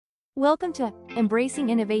Welcome to Embracing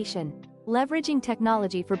Innovation, Leveraging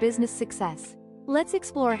Technology for Business Success. Let's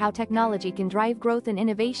explore how technology can drive growth and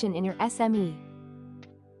innovation in your SME.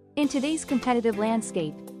 In today's competitive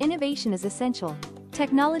landscape, innovation is essential.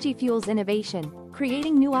 Technology fuels innovation,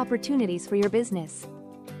 creating new opportunities for your business.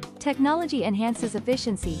 Technology enhances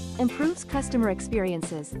efficiency, improves customer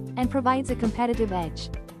experiences, and provides a competitive edge.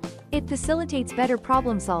 It facilitates better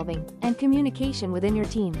problem-solving and communication within your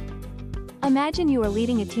team. Imagine you are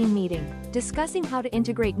leading a team meeting, discussing how to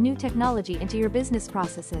integrate new technology into your business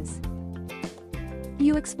processes.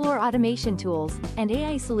 You explore automation tools and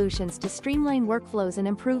AI solutions to streamline workflows and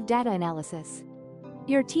improve data analysis.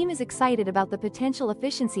 Your team is excited about the potential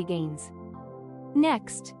efficiency gains.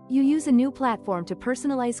 Next, you use a new platform to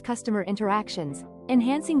personalize customer interactions,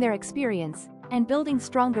 enhancing their experience and building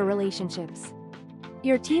stronger relationships.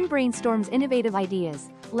 Your team brainstorms innovative ideas,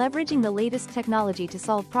 leveraging the latest technology to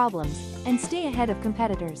solve problems and stay ahead of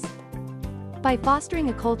competitors. By fostering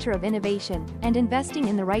a culture of innovation and investing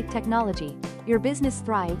in the right technology, your business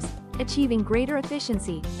thrives, achieving greater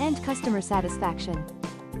efficiency and customer satisfaction.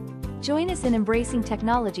 Join us in embracing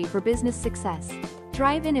technology for business success.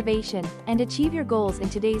 Drive innovation and achieve your goals in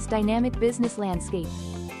today's dynamic business landscape.